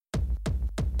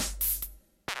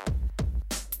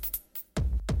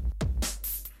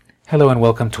Hello and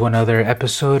welcome to another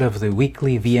episode of the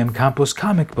weekly vmcampos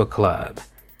Comic Book Club.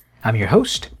 I'm your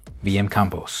host,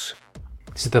 vmcampos.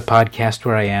 This is the podcast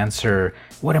where I answer,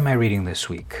 what am I reading this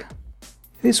week?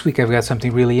 This week I've got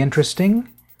something really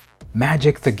interesting.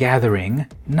 Magic the Gathering,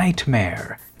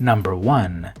 Nightmare,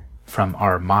 #1 from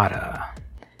Armada.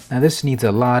 Now this needs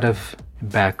a lot of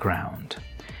background.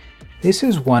 This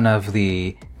is one of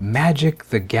the Magic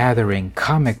the Gathering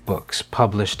comic books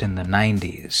published in the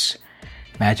 90s.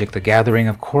 Magic the Gathering,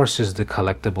 of course, is the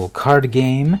collectible card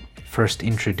game first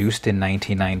introduced in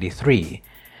 1993,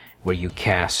 where you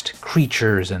cast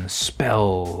creatures and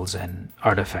spells and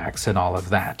artifacts and all of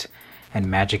that. And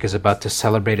Magic is about to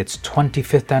celebrate its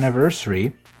 25th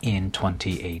anniversary in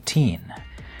 2018.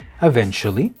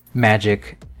 Eventually,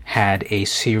 Magic had a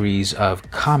series of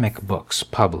comic books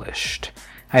published.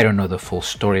 I don't know the full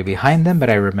story behind them, but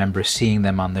I remember seeing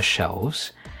them on the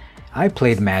shelves. I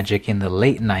played Magic in the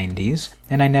late 90s,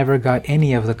 and I never got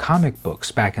any of the comic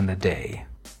books back in the day.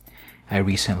 I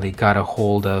recently got a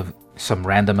hold of some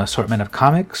random assortment of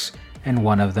comics, and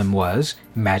one of them was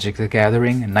Magic the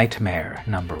Gathering Nightmare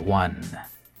 #1.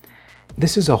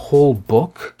 This is a whole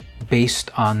book based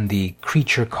on the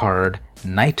creature card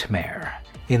Nightmare.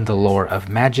 In the lore of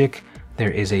Magic,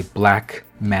 there is a black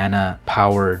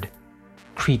mana-powered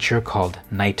creature called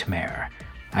Nightmare.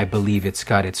 I believe it's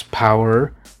got its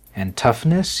power and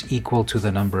toughness equal to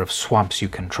the number of swamps you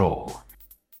control.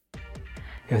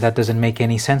 If that doesn't make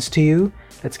any sense to you,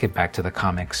 let's get back to the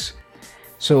comics.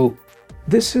 So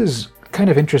this is kind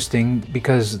of interesting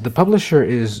because the publisher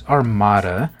is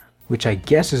Armada, which I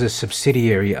guess is a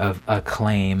subsidiary of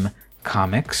Acclaim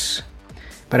Comics,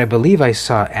 but I believe I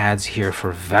saw ads here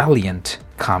for Valiant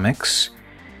Comics,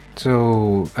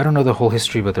 so I don't know the whole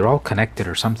history, but they're all connected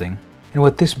or something. And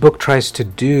what this book tries to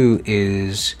do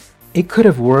is, it could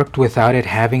have worked without it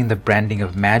having the branding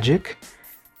of Magic,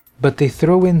 but they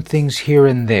throw in things here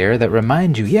and there that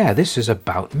remind you, yeah, this is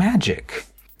about Magic.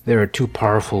 There are two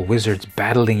powerful wizards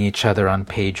battling each other on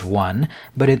page 1,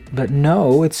 but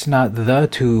no, it's not the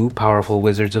two powerful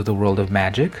wizards of the world of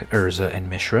Magic, Urza and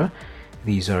Mishra.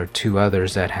 These are two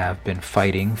others that have been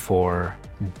fighting for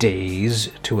days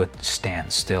to a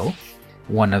standstill.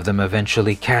 One of them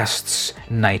eventually casts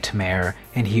Nightmare,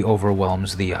 and he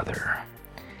overwhelms the other.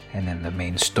 And then the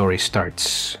main story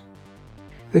starts.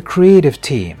 The creative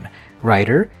team: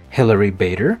 writer Hilary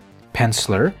Bader,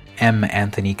 penciler M.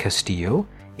 Anthony Castillo,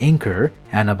 inker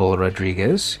Annabelle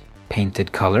Rodriguez,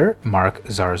 painted color Mark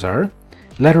Zarzar,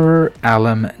 letterer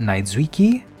Alam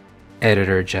Niedzwiecki,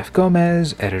 editor Jeff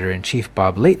Gomez, editor-in-chief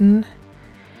Bob Layton,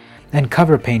 and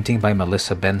cover painting by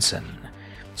Melissa Benson.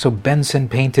 So Benson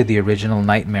painted the original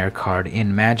Nightmare card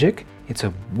in Magic. It's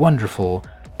a wonderful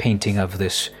painting of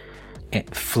this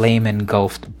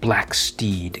flame-engulfed black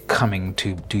steed coming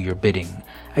to do your bidding.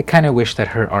 I kind of wish that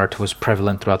her art was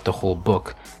prevalent throughout the whole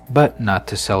book, but not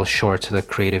to sell short to the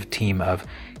creative team of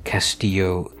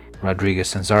Castillo,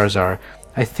 Rodriguez, and Zarzar.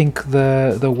 I think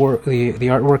the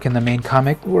artwork in the main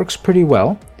comic works pretty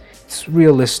well. It's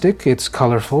realistic, it's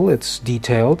colorful, it's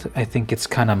detailed. I think it's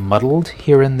kind of muddled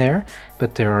here and there,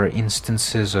 but there are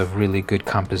instances of really good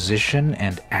composition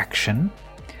and action.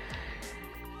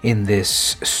 In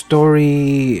this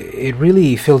story, it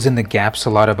really fills in the gaps a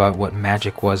lot about what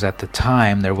Magic was at the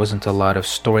time. There wasn't a lot of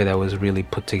story that was really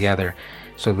put together.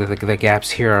 So the gaps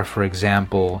here are, for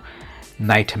example,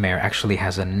 Nightmare actually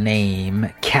has a name,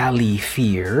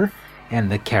 Califear,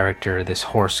 and the character, this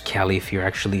horse Califear,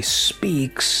 actually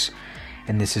speaks.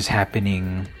 And this is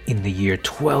happening in the year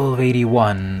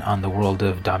 1281 on the world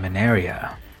of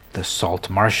Dominaria. The salt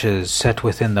marshes set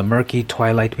within the murky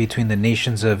twilight between the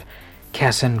nations of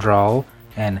Cassandral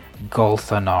and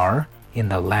Gulthanar in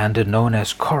the land known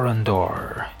as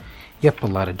Corondor. Yep, a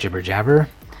lot of jibber-jabber.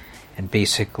 And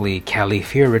basically,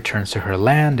 Califear returns to her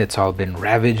land. It's all been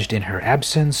ravaged in her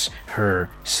absence. Her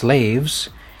slaves,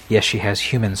 yes, she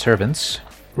has human servants,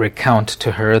 recount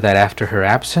to her that after her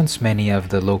absence, many of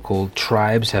the local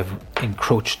tribes have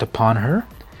encroached upon her.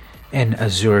 An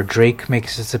azure drake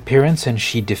makes its appearance, and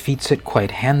she defeats it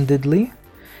quite handedly.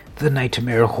 The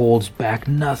Nightmare holds back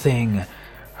nothing,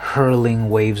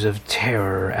 hurling waves of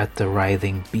terror at the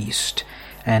writhing beast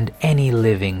and any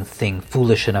living thing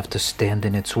foolish enough to stand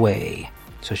in its way.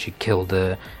 So she killed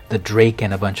the drake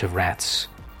and a bunch of rats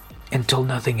until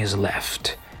nothing is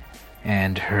left.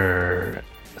 And her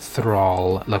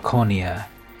thrall, Laconia,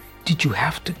 "Did you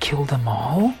have to kill them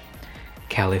all?"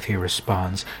 Califear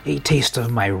responds, "A taste of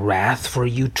my wrath for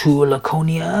you too,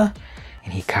 Laconia?"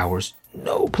 And he cowers,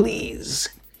 "No, please."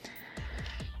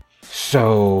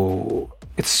 So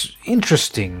it's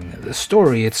interesting, the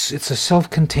story. It's a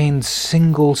self-contained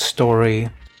single story.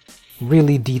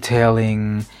 really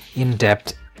detailing in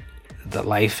depth the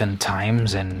life and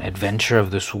times and adventure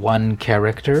of this one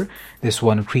character, this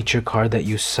one creature card that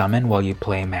you summon while you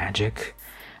play Magic.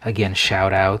 Again,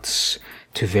 shout outs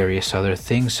to various other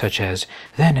things, such as,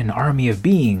 then an army of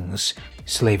beings.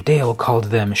 Slave Dale called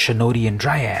them Shenodian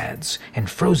Dryads, and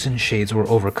frozen shades were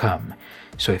overcome.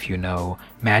 So if you know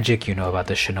Magic, you know about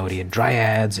the Shenodian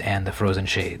Dryads and the frozen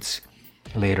shades.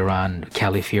 Later on,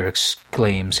 Caliphyr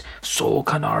exclaims,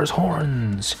 Solkanar's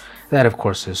horns! That, of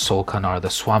course, is Solkanar, the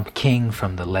Swamp King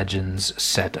from the Legends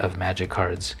set of Magic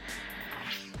cards.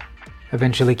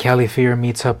 Eventually, Caliphyr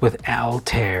meets up with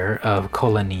Altair of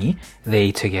Colony.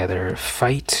 They together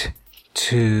fight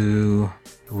to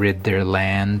rid their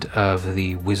land of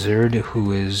the wizard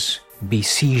who is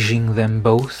besieging them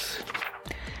both.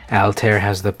 Altair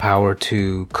has the power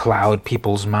to cloud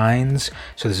people's minds,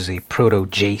 so this is a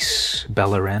proto-Jace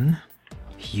Beleren.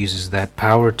 He uses that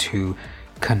power to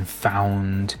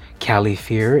confound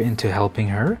Caliphyr into helping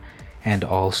her, and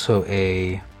also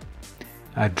a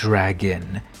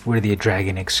dragon, where the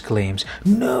dragon exclaims,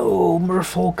 No,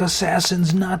 merfolk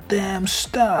assassins, not them,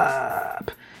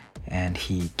 stop! And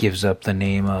he gives up the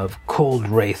name of Cold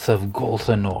Wraith of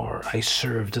Golthanor. I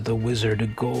served the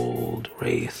wizard Cold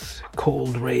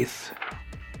Wraith.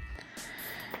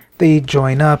 They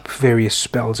join up, various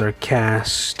spells are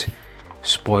cast.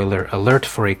 Spoiler alert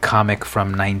for a comic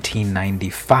from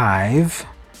 1995.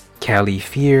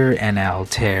 Caliphyr and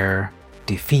Altair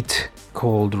defeat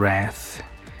Cold Wrath,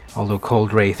 although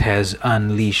Cold Wraith has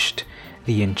unleashed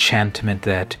the enchantment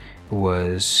that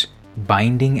was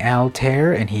binding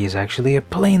Altair, and he is actually a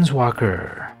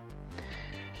planeswalker.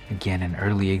 Again, an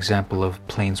early example of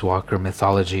planeswalker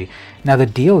mythology. Now, the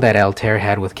deal that Altair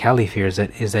had with Caliphyr is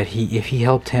that if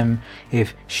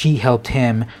she helped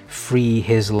him free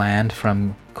his land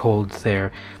from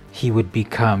Coldthair, he would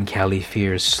become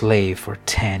Califyr's slave for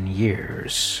 10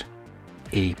 years.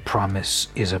 A promise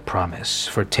is a promise.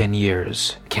 For 10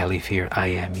 years, Caliphyr, I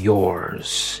am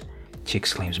yours. She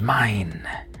exclaims, mine.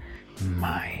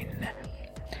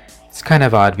 It's kind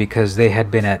of odd because they had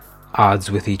been at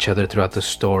odds with each other throughout the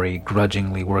story,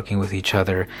 grudgingly working with each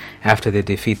other. After they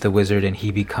defeat the wizard and he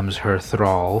becomes her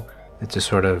thrall, it's a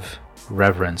sort of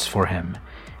reverence for him.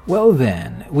 Well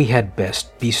then, we had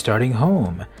best be starting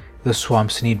home. The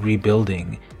swamps need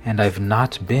rebuilding, and I've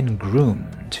not been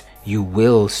groomed. You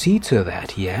will see to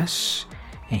that, yes?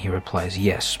 And he replies,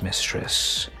 yes,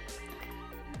 mistress.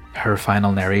 Her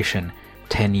final narration,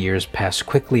 10 years pass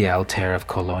quickly, Altair of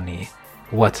Colony.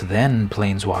 What then,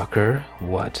 Planeswalker?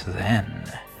 What then?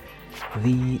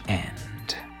 The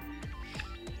end.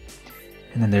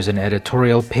 And then there's an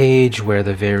editorial page where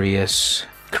the various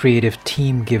creative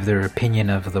team give their opinion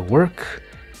of the work,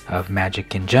 of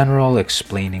Magic in general,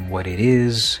 explaining what it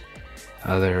is,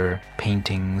 other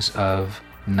paintings of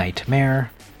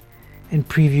Nightmare, and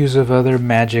previews of other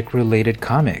Magic-related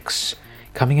comics.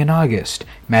 Coming in August,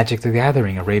 Magic the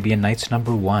Gathering, Arabian Nights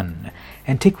 #1,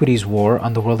 Antiquities War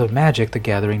on the World of Magic the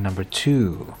Gathering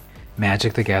 #2,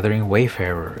 Magic the Gathering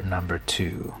Wayfarer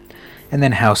 #2, and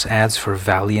then house ads for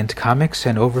Valiant Comics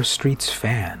and Overstreet's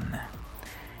Fan.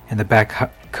 And the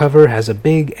back cover has a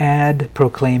big ad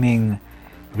proclaiming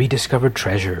Rediscovered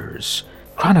Treasures,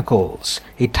 Chronicles,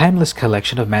 a timeless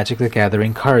collection of Magic the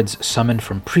Gathering cards summoned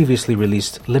from previously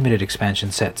released limited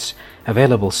expansion sets,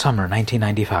 available summer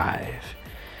 1995.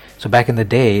 So back in the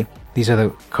day, these are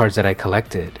the cards that I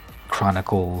collected.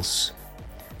 Chronicles,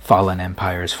 Fallen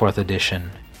Empires, 4th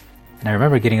edition. And I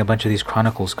remember getting a bunch of these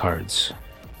Chronicles cards.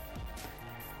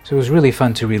 So it was really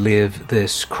fun to relive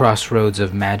this crossroads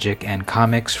of Magic and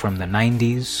comics from the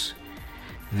 90s.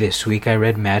 This week I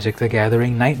read Magic the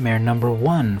Gathering Nightmare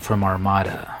 #1 from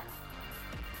Armada.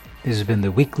 This has been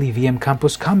the weekly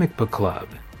vmcampos Comic Book Club.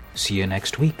 See you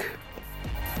next week.